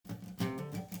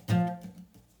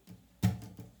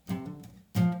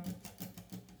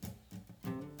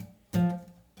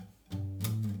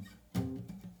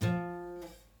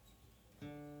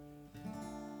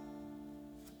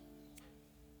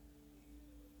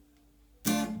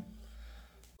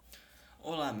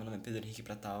Olá, meu nome é Pedro Henrique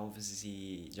Prata Alves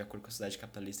e, de acordo com a sociedade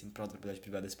capitalista em prol da propriedade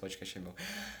privada, esse podcast é meu.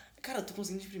 Cara, eu tô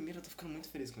conseguindo de primeira, eu tô ficando muito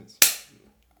feliz com isso.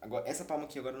 Agora, essa palma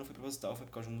aqui agora não foi proposital, foi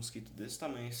por causa de um mosquito desse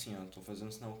tamanho, assim, ó. Tô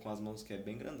fazendo sinal com as mãos que é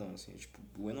bem grandão, assim,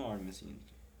 tipo, enorme, assim.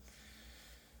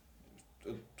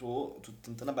 Eu tô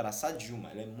tentando abraçar a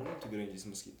Dilma, ela é muito grande esse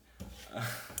mosquito.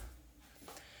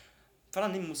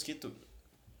 Falando em mosquito,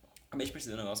 acabei de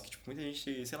perceber um negócio que, tipo, muita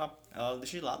gente, sei lá, ela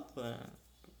deixa de lado, né?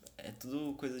 É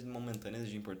tudo coisa de momentânea,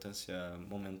 de importância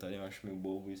momentânea, eu acho meio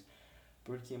bobo isso.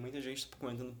 Porque muita gente tá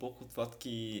comentando um pouco o fato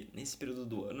que nesse período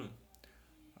do ano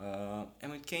é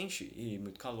muito quente e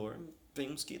muito calor, vem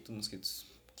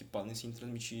mosquitos que podem sim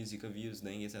transmitir zika vírus,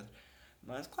 dengue, etc.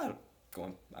 Mas claro,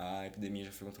 como a epidemia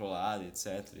já foi controlada,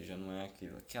 etc, e já não é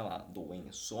aquela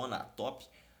doençona top,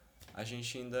 a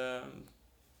gente ainda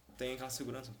tem aquela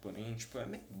segurança, porém, tipo, é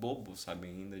meio bobo, sabe,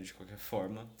 ainda de qualquer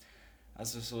forma.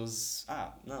 As pessoas,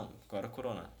 não, agora é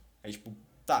corona. Aí tipo,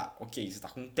 tá, ok, você tá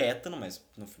com tétano, mas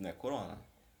não é corona.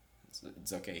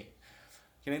 Diz ok.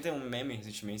 Que nem tem um meme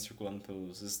recentemente circulando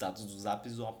pelos status do Zap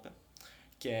Zop,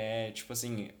 que é tipo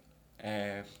assim,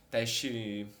 é,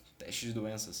 teste de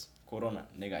doenças, corona,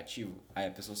 negativo, aí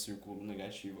a pessoa circula o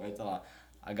negativo, aí tá lá,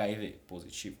 HIV,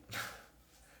 positivo,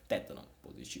 tétano,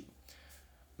 positivo.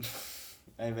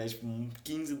 Aí invés tipo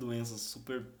 15 doenças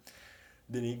super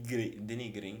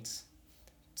denigrantes,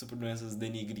 super doenças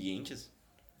denigrientes,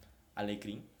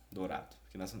 alecrim, dourado,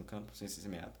 que nasce no campo, sem ser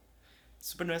semeado,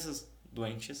 super doenças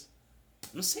doentes,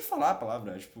 não sei falar a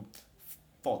palavra, tipo,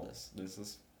 fodas,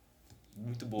 doenças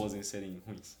muito boas em serem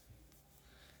ruins.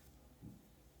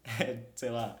 Sei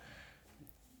lá,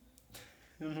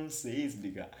 eu não sei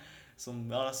explicar.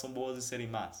 Elas são boas em serem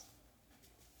más.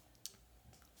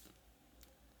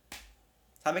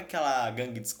 Sabe aquela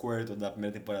gangue de Squirtle da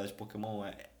primeira temporada de Pokémon?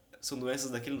 São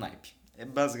doenças daquele naipe. É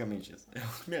basicamente isso. É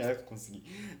o melhor que eu consegui.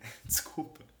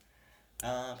 Desculpa.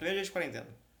 Primeiro dia de quarentena.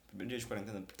 Primeiro dia de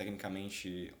quarentena, porque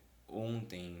tecnicamente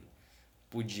ontem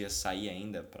podia sair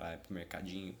ainda pra ir pro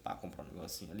mercadinho pra comprar um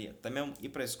negocinho ali. Até mesmo ir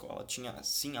pra escola tinha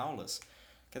sim aulas.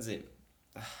 Quer dizer,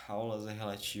 aulas é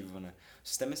relativo, né? O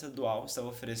sistema estadual estava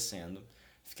oferecendo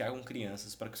ficar com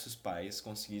crianças para que seus pais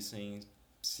conseguissem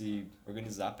se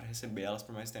organizar para receber elas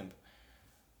por mais tempo.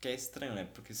 Que é estranho, né?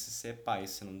 Porque se você é pai e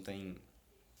você não tem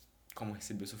como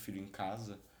receber seu filho em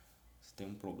casa, você tem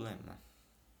um problema.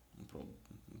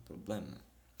 Um problema.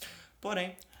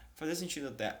 Porém, fazia sentido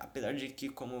até, apesar de que,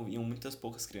 como iam muitas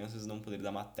poucas crianças não poderem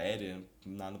dar matéria,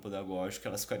 nada pedagógico,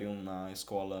 elas ficariam na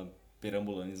escola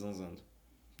perambulando e zanzando.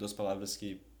 Duas palavras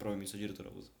que provavelmente sua diretora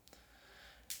usa.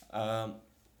 Ah,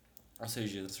 ou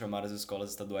seja, transformaram as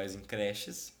escolas estaduais em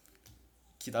creches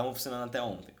que estavam funcionando até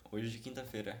ontem. Hoje, de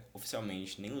quinta-feira,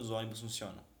 oficialmente, nem os ônibus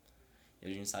funcionam. E a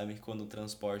gente sabe que quando o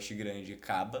transporte grande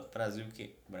acaba, o Brasil o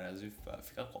quê? O Brasil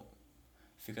fica como?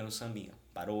 Fica no sambinho.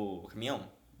 Parou o caminhão?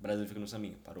 O Brasil fica no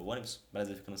sambinho. Parou o ônibus? O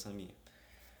Brasil fica no sambinho.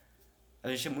 A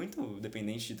gente é muito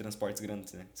dependente de transportes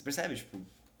grandes, né? Você percebe, tipo,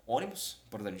 ônibus,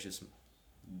 importantíssimo.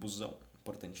 Busão,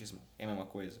 importantíssimo. É a mesma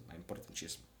coisa, é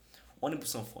importantíssimo. Ônibus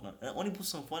sanfona. Ônibus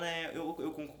sanfona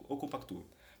eu compactuo.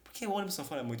 Porque o ônibus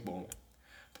sanfona é muito bom, velho.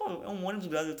 Pô, é um ônibus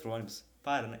grudado em outro ônibus.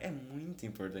 Para, né? É muito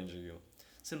importante aquilo.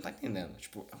 Você não tá entendendo.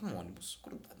 Tipo, é um ônibus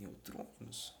grudado em outro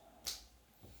ônibus.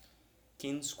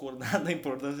 Quem discordar da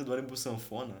importância do ônibus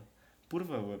sanfona, por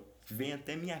favor, venha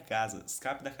até minha casa,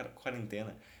 escape da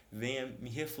quarentena, venha me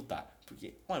refutar.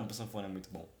 Porque o ônibus sanfona é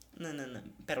muito bom. Não, não, não.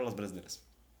 Pérolas brasileiras.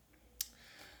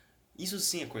 Isso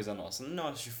sim é coisa nossa. Não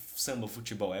é de samba,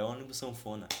 futebol, é ônibus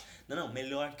sanfona. Não, não,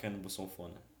 melhor que ônibus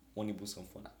sanfona. Ônibus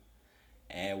sanfona.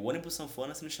 É o ônibus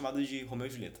sanfona sendo chamado de Romeu e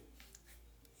Julieta.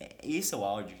 Esse é o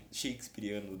áudio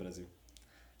shakespeariano do Brasil.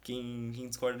 Quem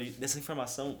discorda dessa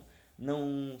informação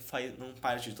não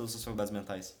parte de todas as faculdades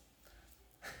mentais.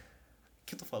 O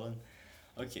que eu tô falando?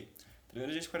 Ok.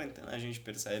 Primeiro dia de quarentena a gente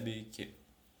percebe que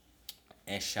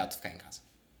é chato ficar em casa.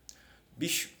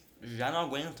 Bicho, já não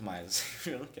aguento mais.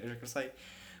 Já quero sair.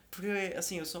 Porque,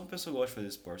 assim, eu sou uma pessoa que gosta de fazer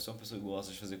esporte, sou uma pessoa que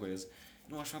gosta de fazer coisas.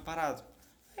 Não gosto de ficar parado.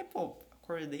 Aí, pô,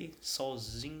 acordei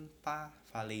sozinho, pá.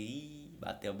 Falei,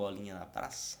 bateu a bolinha na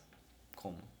praça.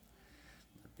 Como?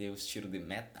 Bateu os tiros de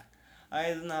meta.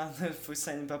 Aí, do nada, eu fui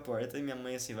saindo pra porta e minha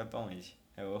mãe assim, vai pra onde?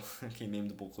 Eu, aquele meme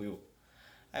do Pocoyo.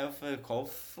 Aí eu falei, qual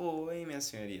foi, minha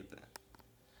senhorita?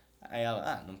 Aí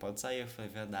ela, não pode sair. Eu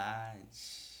falei, verdade.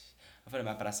 Eu falei,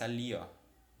 mas a praça é ali, ó.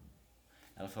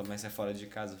 Ela falou, mas você é fora de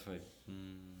casa. Eu falei,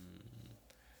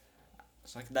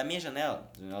 Só que da minha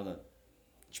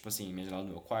tipo assim, minha janela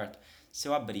do meu quarto, se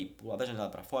eu abrir, pular da janela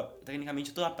pra fora,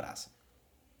 tecnicamente toda a praça.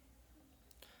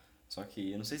 Só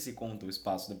que eu não sei se conta o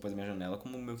espaço depois da minha janela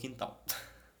como o meu quintal.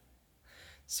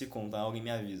 Se contar, alguém me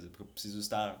avisa, porque eu preciso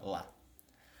estar lá.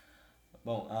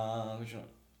 Bom, continuando.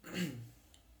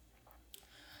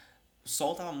 O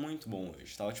sol tava muito bom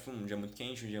hoje. Tava tipo um dia muito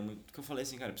quente, um dia muito. Porque eu falei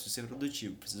assim, cara, preciso ser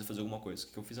produtivo, preciso fazer alguma coisa.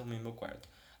 O que eu fiz? Arrumei meu quarto.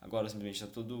 Agora simplesmente tá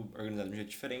tudo organizado de um jeito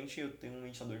diferente e eu tenho um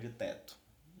ventilador de teto.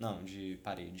 Não, de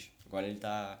parede. Agora ele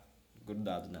tá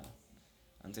grudado nela.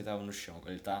 Antes ele tava no chão,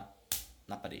 agora ele tá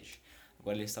na parede.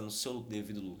 Agora ele está no seu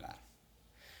devido lugar.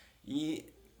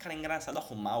 E, cara, é engraçado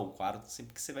arrumar o quarto,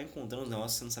 sempre que você vai encontrando os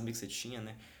negócios que você não sabia que você tinha,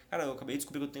 né? Cara, eu acabei de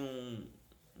descobrir que eu tenho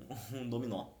um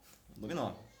dominó. Um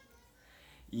dominó.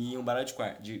 E um baralho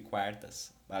de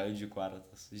quartas. Baralho de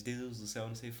quartas. Deus do céu, eu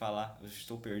não sei falar. Eu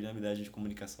estou perdendo a habilidade de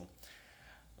comunicação.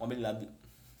 Uma habilidade.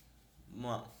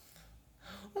 Uma,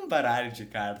 um baralho de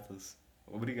cartas.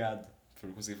 Obrigado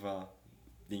por conseguir falar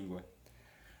língua.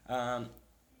 Ah,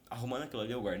 arrumando aquilo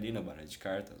ali, eu guardei no baralho de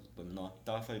cartas, o dominó.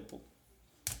 Então eu falei, pô,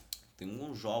 tem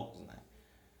alguns jogos, né?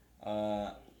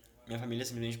 Ah, minha família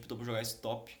simplesmente optou por jogar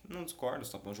Stop. Não discordo,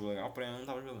 Stop é um jogo legal, porém eu não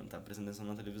tava jogando, tava prestando atenção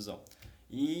na televisão.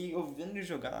 E eu vendo ele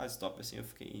jogar Stop assim, eu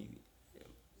fiquei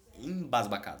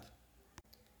embasbacado.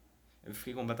 Eu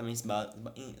fiquei completamente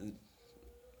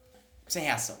sem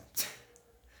reação.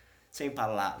 Sem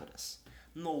palavras.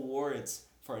 No words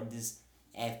for this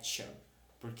action.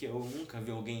 Porque eu nunca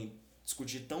vi alguém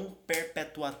discutir tão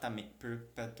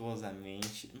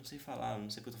perpetuosamente. Não sei falar, não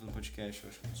sei porque eu tô fazendo podcast. Eu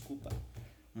acho que desculpa,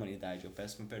 humanidade. Eu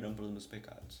peço meu perdão pelos meus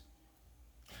pecados.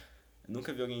 Eu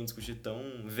nunca vi alguém discutir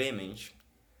tão veemente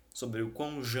sobre o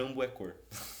quão jambo é cor.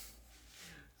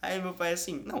 Aí meu pai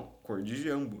assim, não, cor de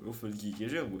jambo. Eu falei, que é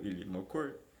jambo? Ele, uma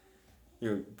cor.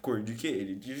 Eu, cor de quê?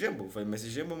 Ele, de jambo. Eu falei, mas se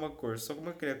jambo é uma cor, só como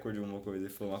é que é a cor de uma coisa?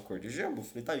 Ele falou, uma cor de jambo. Eu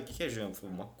falei, tá, e o que é jambo? Eu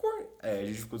falei, uma cor. É, a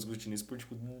gente ficou discutindo isso por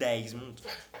tipo 10 minutos.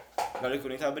 Olha que eu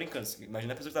nem tava brincando.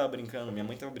 Imagina a pessoa que tava brincando, minha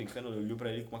mãe tava brincando, olhou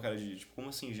pra ele com uma cara de tipo, como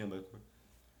assim jambo é cor?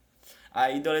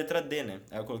 Aí deu a letra D, né?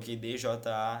 Aí eu coloquei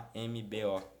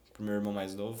DJAMBO pro meu irmão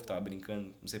mais novo, que tava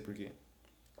brincando, não sei porquê.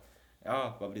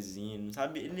 Ó, pobrezinho, não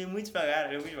sabe? Ele é muito devagar,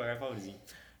 pobrezinho.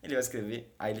 Ele vai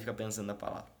escrever, aí ele fica pensando na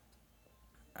palavra.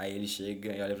 Aí ele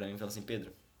chega e olha pra mim e fala assim,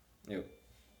 Pedro, eu.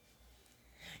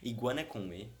 Iguana é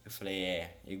com E? Eu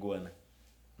falei, iguana.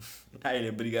 Aí ele,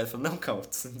 obrigado, falou, não, calma,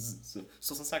 estou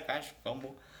sendo sarcástico,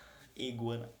 calma.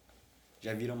 Iguana.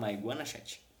 Já viram uma iguana,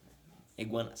 chat?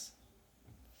 Iguanas.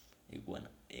 Iguana.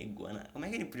 Como é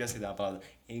que ele podia aceitar a palavra?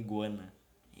 Iguana.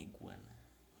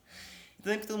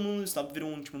 Então é que todo mundo no stop vira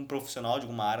um profissional de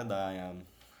alguma área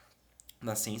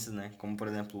das ciências, né? Como, por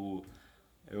exemplo,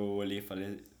 eu olhei e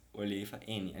falei,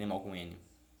 N, animal com N.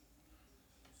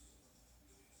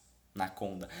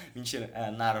 Naconda.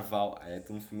 Mentira, narval. Aí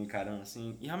todo mundo fica me encarando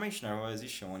assim. E realmente, narval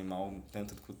existe, é um animal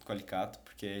tanto quanto calicato,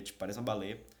 porque tipo, parece uma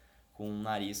baleia com um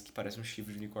nariz que parece um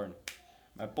chifre de unicórnio.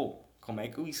 Mas, pô, como é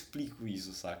que eu explico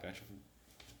isso, saca? Tipo,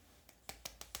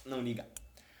 não liga.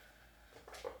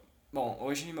 Bom,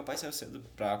 hoje meu pai saiu cedo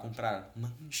pra comprar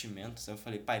mantimentos. Eu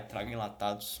falei, pai, traga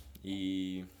enlatados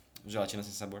e gelatina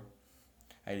sem sabor.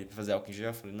 Aí ele pra fazer álcool em gel,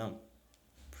 eu falei, não,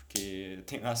 porque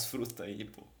tem umas frutas aí,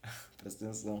 pô. Presta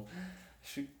atenção.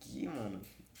 Acho que, mano,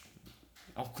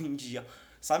 álcool em gel.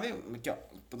 Sabe, aqui, ó,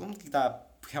 todo mundo que tá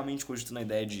realmente cogitando a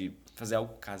ideia de fazer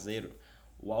algo caseiro,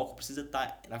 o álcool precisa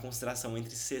estar na consideração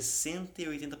entre 60% e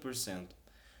 80%.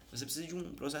 Você precisa de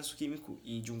um processo químico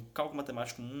e de um cálculo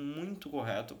matemático muito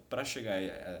correto para chegar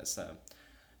a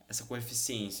essa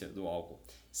coeficiência do álcool.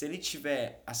 Se ele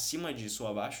estiver acima disso ou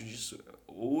abaixo disso,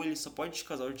 ou ele só pode te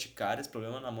causar urticária, esse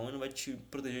problema na mão e não vai te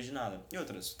proteger de nada. E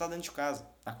outra, se você tá dentro de casa,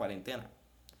 na quarentena,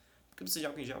 por que precisa de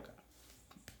álcool em gel, cara?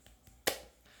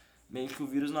 Meio que o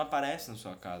vírus não aparece na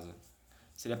sua casa.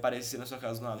 Se ele aparecer na sua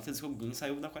casa do nada, quer dizer que alguém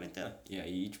saiu da quarentena. E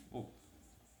aí, tipo,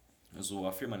 zoou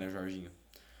a firma, né, Jorginho?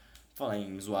 Falar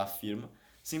em zoar a firma,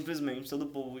 simplesmente todo o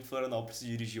povo de Florianópolis se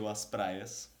dirigiu às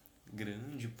praias.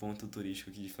 Grande ponto turístico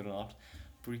aqui de Florianópolis.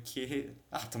 Porque.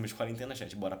 Estamos de quarentena,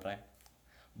 chat. Bora praia.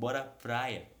 Bora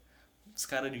praia. Os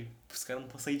cara não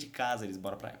podem sair de casa, eles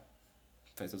bora praia.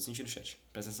 Faz todo sentido, chat.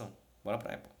 Presta atenção. Bora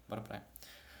praia, pô. Bora praia.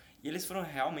 E eles foram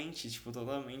realmente, tipo,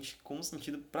 totalmente com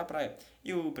sentido pra praia.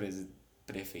 E o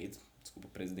prefeito, desculpa,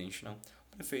 presidente não.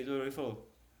 O prefeito olhou e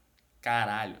falou: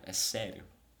 caralho, é sério?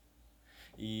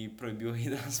 E proibiu ir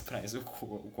das praias. Eu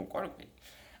concordo com ele.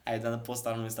 Aí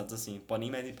postaram no status assim: podem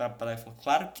mais ir pra praia. Eu falo,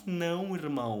 claro que não,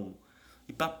 irmão.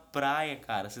 Ir pra praia,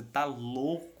 cara, você tá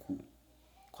louco.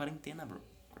 Quarentena, bro.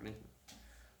 Quarentena.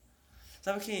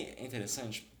 Sabe o que é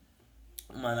interessante?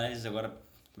 Uma análise agora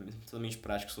totalmente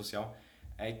prática e social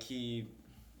é que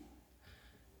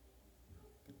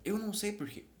eu não sei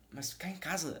porquê, mas ficar em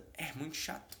casa é muito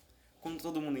chato. Quando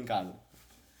todo mundo em casa.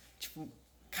 Tipo,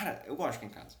 cara, eu gosto de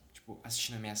ficar em casa. Tipo,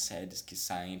 assistindo minhas séries que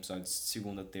saem episódios de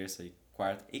segunda, terça e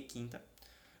quarta e quinta.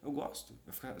 Eu gosto.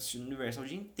 Eu fico assistindo Universal o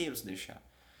dia inteiro se deixar.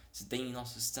 Se tem,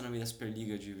 nossa, se tá no meio da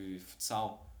Superliga de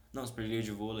futsal, não, Superliga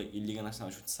de vôlei e Liga Nacional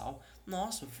de Futsal,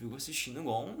 nossa, eu fico assistindo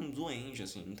igual um doente,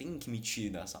 assim, não tem que me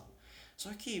tirar da sala.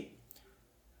 Só que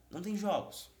não tem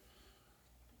jogos,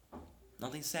 não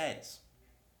tem séries.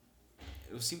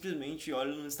 Eu simplesmente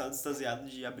olho num estado extasiado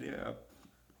de abrir a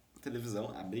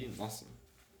televisão, abrir, nossa.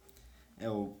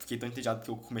 Eu fiquei tão entediado que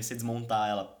eu comecei a desmontar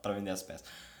ela pra vender as peças.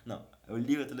 Não, eu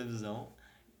ligo a televisão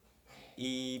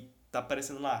e tá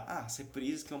aparecendo lá, as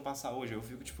reprises que vão passar hoje. Eu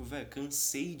fico tipo, velho,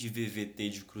 cansei de ver VT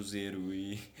de Cruzeiro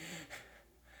e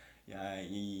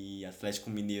Atlético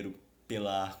Mineiro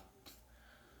pela.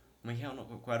 Como é que é?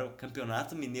 Qual era o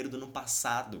Campeonato Mineiro do ano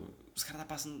passado? Os caras tá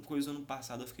passando coisa do ano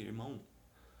passado. Eu fiquei, irmão,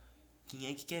 quem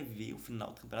é que quer ver o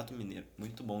final do Campeonato Mineiro?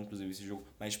 Muito bom, inclusive, esse jogo.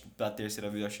 Mas, tipo, pela terceira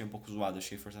vez eu achei um pouco zoado.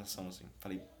 Achei forçação, assim.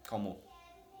 Falei, calmou.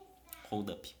 Hold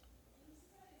up.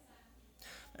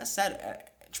 É sério,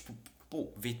 tipo, pô,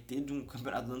 VT de um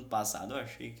campeonato do ano passado, eu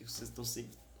achei que vocês estão se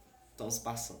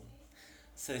passando.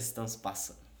 Vocês estão se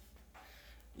passando.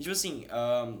 E, tipo assim,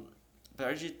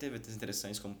 apesar de ter VTs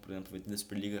interessantes, como, por exemplo, o VT da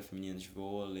Superliga Feminina de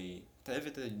Vôlei, até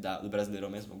VT do Brasileirão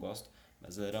mesmo, eu gosto.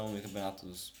 Brasileirão e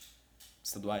campeonatos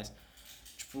estaduais.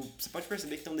 Tipo, você pode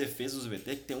perceber que tem um defesa dos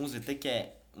VT, que tem uns VT que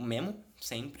é o mesmo,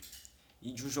 sempre,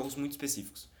 e de uns jogos muito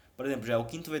específicos. Por exemplo, já é o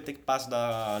quinto VT que passa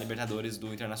da Libertadores,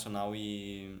 do Internacional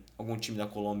e algum time da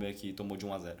Colômbia que tomou de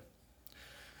 1-0.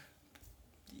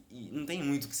 E não tem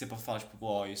muito que você pode falar, tipo,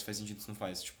 ó, isso faz sentido, isso não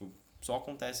faz. Tipo, só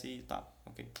acontece e tá,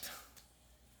 ok.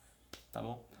 Tá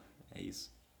bom? É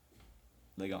isso.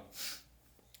 Legal.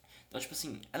 Então, tipo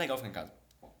assim, é legal ficar em casa.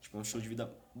 Tipo, é um estilo de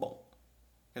vida bom.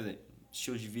 Quer dizer,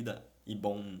 estilo de vida e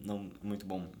bom, não muito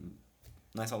bom,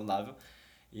 não é saudável.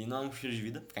 E não é um estilo de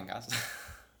vida ficar em casa.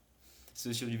 Se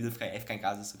o estilo de vida é ficar em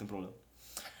casa, você tem um problema.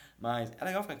 Mas é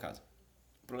legal ficar em casa.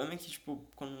 O problema é que, tipo,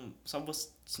 quando só você,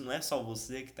 se não é só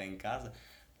você que tá em casa,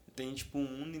 tem, tipo, um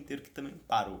mundo inteiro que também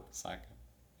parou, saca?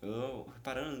 Eu,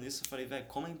 reparando nisso, eu falei, velho,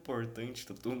 como é importante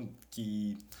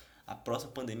que a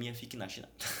próxima pandemia fique na China.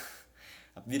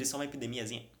 Vire só uma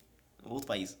epidemiazinha. Outro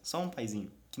país. Só um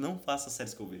paizinho. Que não faça as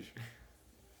séries que eu vejo.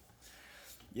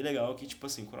 E é legal que, tipo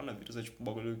assim, o coronavírus é tipo um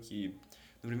bagulho que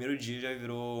no primeiro dia já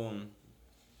virou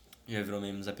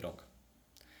meme no Zapiroca.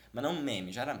 Mas não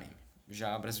meme, já era meme.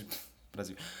 Já Brasil,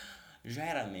 Brasil. Já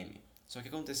era meme. Só que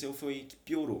o que aconteceu foi que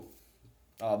piorou.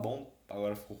 Tava bom,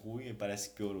 agora ficou ruim e parece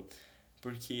que piorou.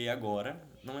 Porque agora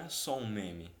não é só um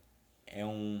meme. É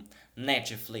um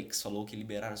Netflix falou que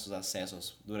liberaram seus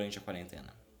acessos durante a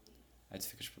quarentena. Aí tu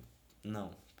fica tipo,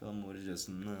 não, pelo amor de Deus,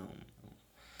 não.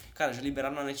 Cara, já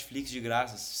liberaram na Netflix de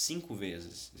graça 5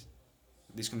 vezes.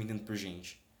 Desde que eu me entendo por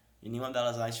gente. E nenhuma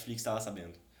delas a Netflix estava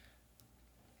sabendo.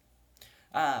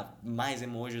 Mais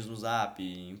emojis no Zap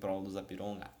em prol do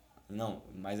Zapironga. Não,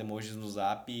 mais emojis no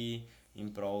Zap em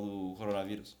prol do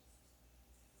coronavírus.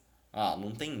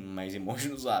 Não tem mais emoji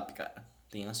no Zap, cara.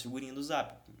 Tem as figurinhas do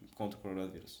Zap contra o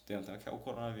coronavírus. Tem até que é o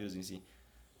coronavírus em si.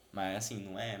 Mas assim,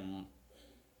 não é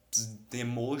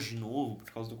emoji novo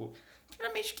por causa do.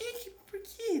 Primeiramente, por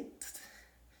que?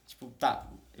 Tipo,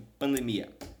 tá,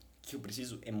 pandemia. Que eu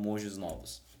preciso emojis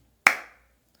novos.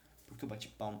 Porque eu bati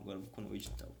palma agora quando eu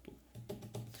editar o todo.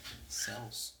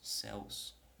 Céus.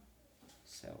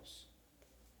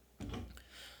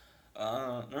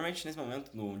 Normalmente nesse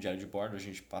momento no diário de bordo a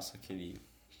gente passa aquele.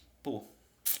 Pô,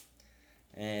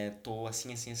 tô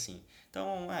assim.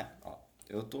 Então,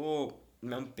 eu tô no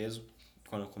mesmo peso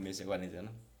quando eu comecei a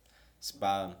quarentena. Se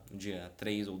pá, no dia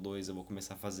 3 ou 2 eu vou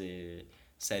começar a fazer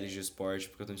séries de esporte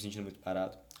porque eu tô me sentindo muito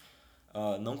parado.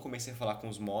 Não comecei a falar com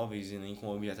os móveis e nem com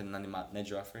o objeto inanimado, né,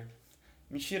 Joffrey?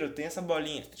 Mentira, eu tenho essa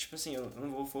bolinha. Tipo assim, eu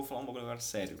não vou falar um bagulho agora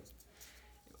sério.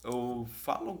 Eu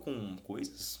falo com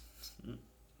coisas.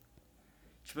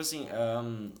 Tipo assim,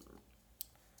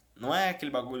 não é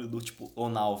aquele bagulho do tipo o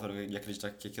náufrago de acreditar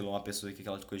que aquilo é uma pessoa e que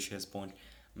aquela coisa te responde.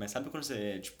 Mas sabe quando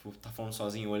você, tipo, tá falando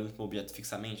sozinho, olhando pro objeto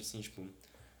fixamente, assim, tipo...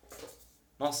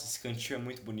 Nossa, esse cantinho é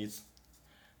muito bonito.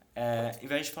 Em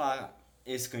vez de falar,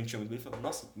 esse cantinho é muito bonito, fala,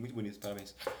 nossa, muito bonito,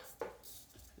 parabéns.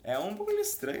 É um pouco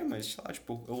estranho, mas, sei lá,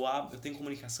 tipo, eu tenho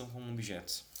comunicação com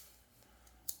objetos.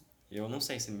 Eu não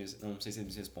sei se eles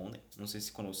me respondem. Não sei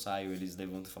se quando eu saio eles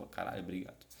levantam e falam, caralho,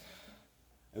 obrigado.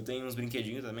 Eu tenho uns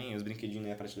brinquedinhos também, os brinquedinhos na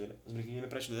minha prateleira. Os brinquedinhos na minha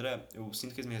prateleira, eu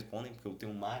sinto que eles me respondem, porque eu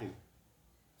tenho um Mario.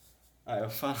 Eu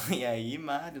falo, e aí,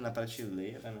 Mario, na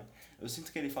prateleira, né? Eu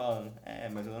sinto que ele fala,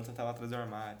 mas o Lança tava atrás do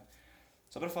armário.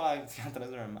 Só pra falar que atrás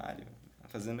do armário,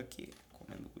 fazendo o quê?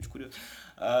 Comendo cu de curioso.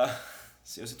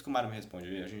 Eu sinto que o Mario me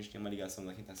responde. A gente tem uma ligação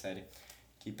da quinta série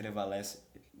que prevalece.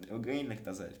 Eu ganhei na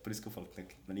quinta série, por isso que eu falo que tem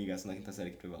uma ligação da quinta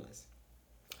série que prevalece.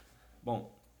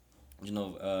 Bom, De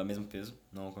novo, mesmo peso.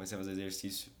 Não comecei a fazer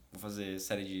exercício. Vou fazer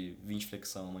série de 20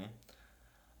 flexão amanhã.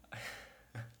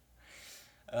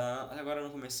 Até agora eu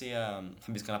não comecei a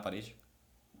rabiscar na parede.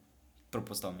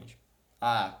 Propositalmente.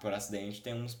 Ah, por acidente,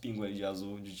 tem uns pingos ali de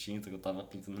azul de tinta que eu tava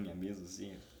pintando na minha mesa,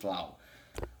 assim. Plau.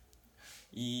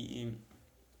 E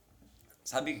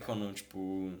sabe que quando,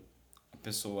 tipo, a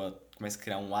pessoa começa a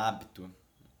criar um hábito,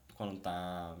 quando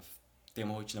tem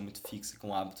uma rotina muito fixa, com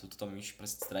um hábito totalmente pra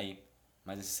se distrair,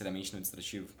 mas necessariamente não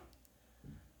distrativo?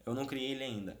 Eu não criei ele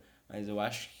ainda, mas eu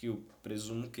acho que eu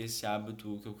presumo que esse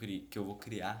hábito que eu vou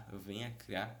criar, eu venha a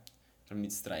criar, pra me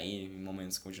distrair em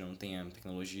momentos onde não tenha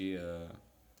tecnologia,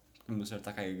 o meu celular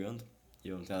tá carregando e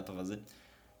eu não tenho nada pra fazer,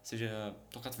 seja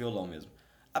tocar violão mesmo.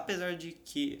 Apesar de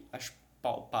que acho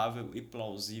palpável e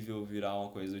plausível virar uma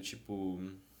coisa do tipo,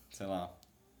 sei lá,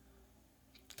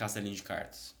 castelinho de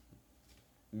cartas.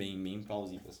 Bem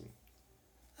plausível, assim.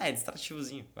 Ah, é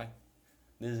distrativozinho, vai.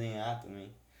 Desenhar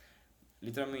também.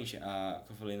 Literalmente, o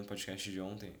que eu falei no podcast de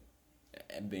ontem,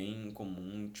 é bem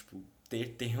comum, tipo,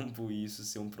 ter tempo e isso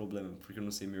ser um problema, porque eu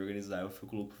não sei me organizar, eu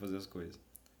fico louco pra fazer as coisas.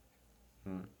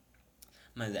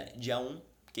 Mas dia 1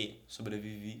 que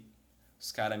sobrevivi,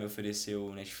 os caras me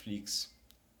ofereceu Netflix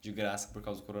de graça por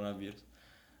causa do coronavírus.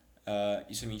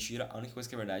 Isso é mentira, a única coisa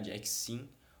que é verdade é que sim,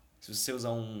 se você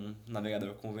usar um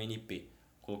navegador com VNP,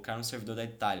 colocar no servidor da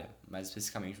Itália, mais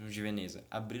especificamente no de Veneza,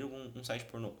 abrir um site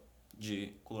pornô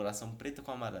de coloração preta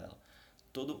com amarela,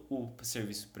 todo o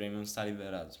serviço premium está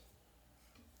liberado.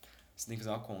 Você tem que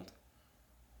fazer uma conta.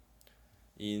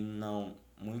 E não,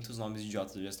 muitos nomes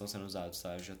idiotas já estão sendo usados,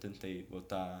 tá? Eu já tentei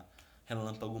botar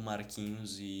Relâmpago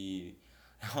Marquinhos e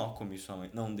ó, comi sua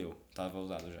mãe. Não deu, tava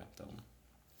usado já. Então,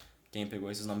 quem pegou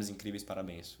esses nomes incríveis,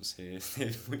 parabéns. Você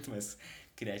teve muito mais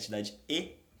criatividade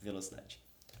e velocidade.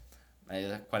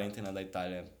 Mas a quarentena da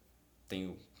Itália tem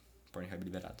o Pornhub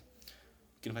liberado.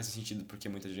 O que não faz sentido porque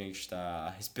muita gente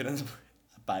está esperando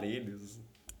aparelhos.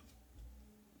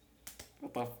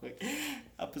 What the fuck?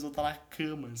 A pessoa tá na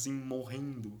cama, assim,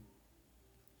 morrendo.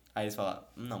 Aí eles falam,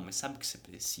 não, mas sabe o que você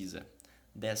precisa?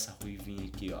 Dessa ruivinha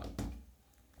aqui, ó.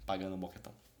 Pagando o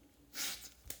boquetão.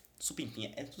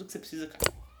 Supimpinha, é tudo que você precisa,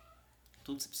 cara.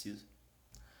 Tudo que você precisa.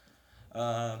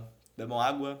 Bebam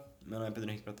água. Meu nome é Pedro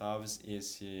Henrique Prata Alves. E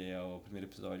esse é o primeiro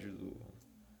episódio do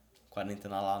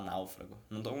Quarentena lá Náufrago.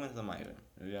 Não tô aguentando mais, velho.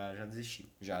 Eu já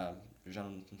desisti. Já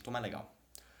não tô mais legal.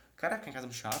 Caraca, em casa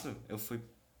do chato, eu fui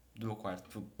do meu quarto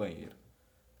pro banheiro.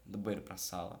 Do banheiro pra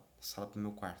sala. Sala pro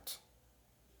meu quarto.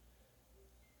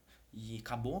 E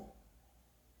acabou.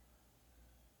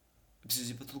 Eu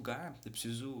preciso ir pra outro lugar. Eu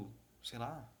preciso, sei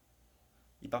lá,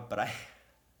 ir pra praia.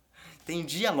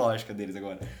 Entendi a lógica deles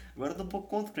agora. Agora eu tô um pouco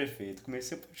contra o prefeito.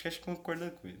 Comecei o podcast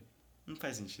concordando com ele. Não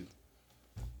faz sentido.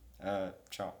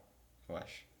 Tchau, eu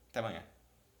acho. Até amanhã.